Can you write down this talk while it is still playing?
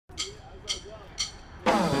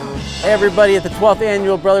Hey everybody, at the 12th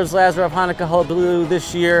annual Brothers Lazaroff Hanukkah Hullabaloo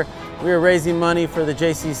this year, we are raising money for the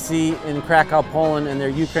JCC in Krakow, Poland and their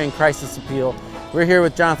Ukraine crisis appeal. We're here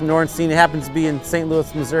with Jonathan Ornstein. He happens to be in St.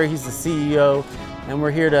 Louis, Missouri. He's the CEO, and we're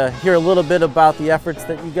here to hear a little bit about the efforts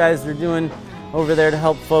that you guys are doing over there to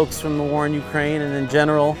help folks from the war in Ukraine and in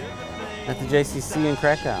general at the JCC in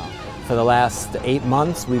Krakow. For the last 8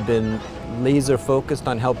 months, we've been laser focused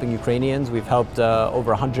on helping Ukrainians. We've helped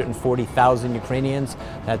over 140,000 Ukrainians.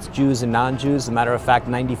 That's Jews and non-Jews. As a matter of fact,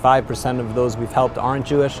 95% of those we've helped aren't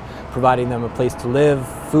Jewish, providing them a place to live,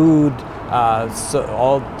 food,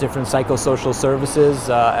 all different psychosocial services.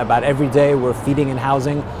 About every day we're feeding and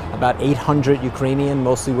housing about 800 Ukrainian,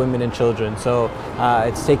 mostly women and children. So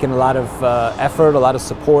it's taken a lot of effort, a lot of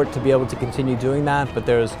support to be able to continue doing that, but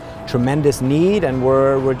there's tremendous need, and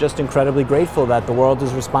we're just incredibly grateful that the world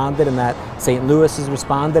has responded and that St. Louis has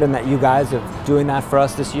responded and that you guys are doing that for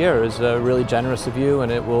us this year. Is really generous of you,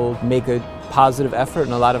 and it will make a positive effort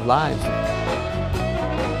in a lot of lives.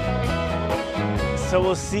 So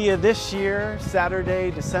we'll see you this year,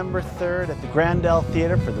 Saturday, December 3rd at the Grandel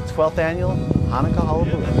Theater for the 12th annual Hanukkah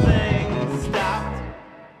Hullabaloo.